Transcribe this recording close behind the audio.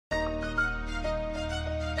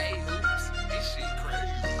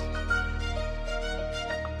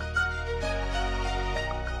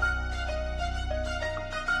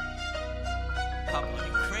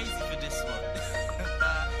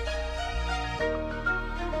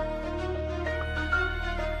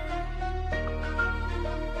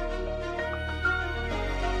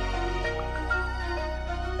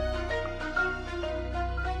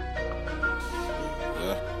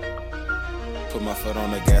my foot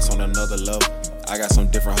on the gas on another level. I got some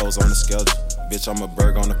different hoes on the schedule. Bitch, I'm a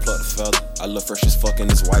bird on the pluck the feather. I look fresh as fuck in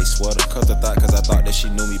this white sweater. Cut the thought cause I thought that she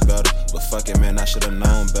knew me better. But fuck it, man, I should've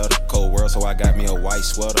known better. Cold world, so I got me a white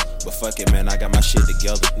sweater. But fuck it, man, I got my shit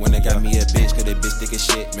together. When they got me a bitch, cause that bitch thick as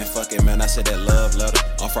shit. Man, fuck it, man, I said that love letter.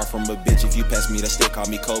 I'm far from a bitch, if you pass me that stick, call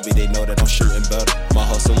me Kobe. They know that I'm shooting better. My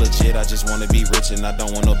hustle legit, I just wanna be rich. And I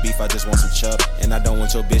don't want no beef, I just want some cheddar. And I don't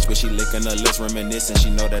want your bitch, but she licking her lips, reminiscing.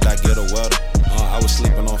 She know that I get a welder. I was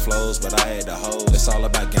sleeping on flows, but I had the hoes. It's all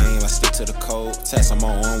about game, I stick to the code. Tats on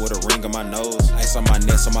my arm with a ring on my nose. Ice on my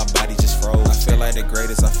neck so my body just froze. I feel like the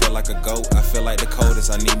greatest, I feel like a goat. I feel like the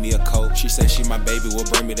coldest, I need me a coat. She said she my baby, will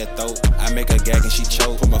bring me that throat. I make her gag and she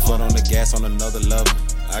choke. Put my foot on the gas on another level.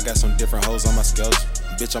 I got some different hoes on my skeleton.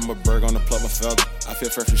 Bitch, I'm a bird on the pluck my feather. I feel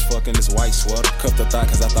fresh as fuck in this white sweater. Cuffed the thought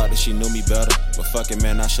cause I thought that she knew me better. But fuck it,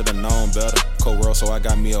 man, I should've known better. Cold world, so I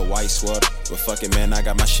got me a white sweater. But fuck it, man, I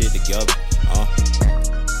got my shit together.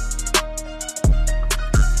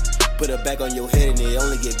 Put her back on your head and it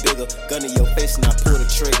only get bigger. Gun in your face and I pull the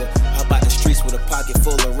trigger. Hop out the streets with a pocket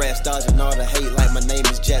full of rats, dodging all the hate like my name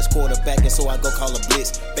is Jack's quarterback, and so I go call a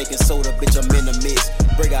blitz. Baking soda, bitch, I'm in the mix.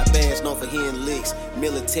 BrayGotBandz, known for hearing licks.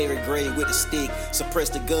 Military grade with a stick. Suppress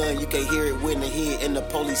the gun, you can't hear it when the hit. And the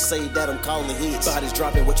police say that I'm calling hits. Bodies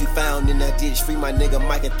dropping what you found in that ditch. Free my nigga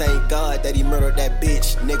Mike and thank God that he murdered that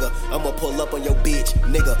bitch. Nigga, I'ma pull up on your bitch.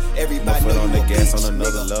 Nigga, everybody know you on the a gas bitch, on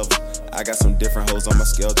another nigga. level. I got some different hoes on my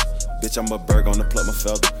skeleton. Bitch, I'm a bird on the pluck my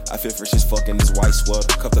feather. I feel fresh as fuck in this white sweater.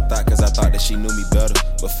 Cuffed the thought cause I thought that she knew me better.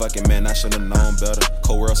 But fuck it, man, I should've known better.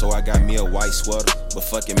 Cold world, so I got me a white sweater. But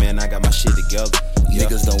fuck it, man, I got my shit together.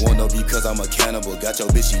 Niggas don't want no beef cause I'm a cannibal. Got your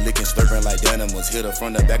bitch, she licking, slurping like animals. Hit her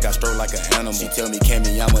from the back, I stroke like an animal. She tell me,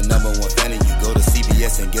 Cammy, I'm a #1 fan of you. Go to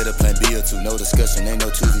CBS and get a plan B or two. No discussion, ain't no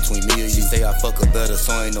choose between me or you. She say I fuck her better,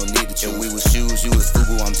 so ain't no need to choose. If we was shoes, you was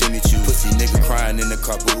FUBU, I'm Jimmy Choo. Pussy nigga crying in the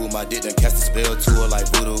car, boo. My dick done cast a spell to her like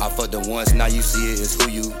voodoo. I fucked her once, now you see it is who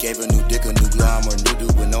you. Gave her new dick, a new glow, I'm her new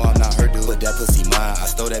dude. But no, I'm not her dude. But that pussy mine. I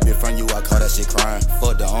stole that bitch from you, I call that shit crying.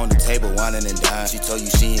 Fucked her on the table, whining and dying. She told you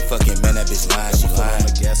she ain't fucking, man, that bitch lying. She lying. On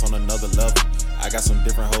the gas on another level. I got some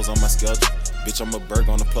different hoes on my skeleton. Bitch, I'm a bird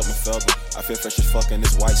on the pluck my feather. I feel fresh as fuck in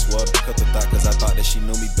this white sweater. Cut the thought cause I thought that she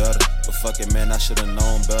knew me better. But fuck it, man, I should've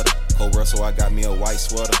known better. Cold world, so I got me a white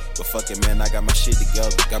sweater. But fuck it, man, I got my shit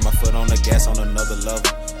together. Got my foot on the gas on another level.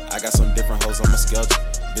 I got some different hoes on my skeleton.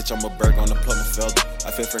 Bitch, I'm a bird on the pluck my feather.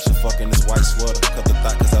 I feel fresh as fuck in this white sweater. Cut the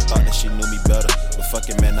thought cause I thought that she knew me better. But fuck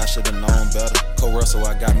it, man, I should've known better. Cold world, so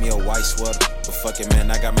I got me a white sweater. But fuck it,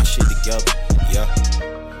 man, I got my shit together. Yeah.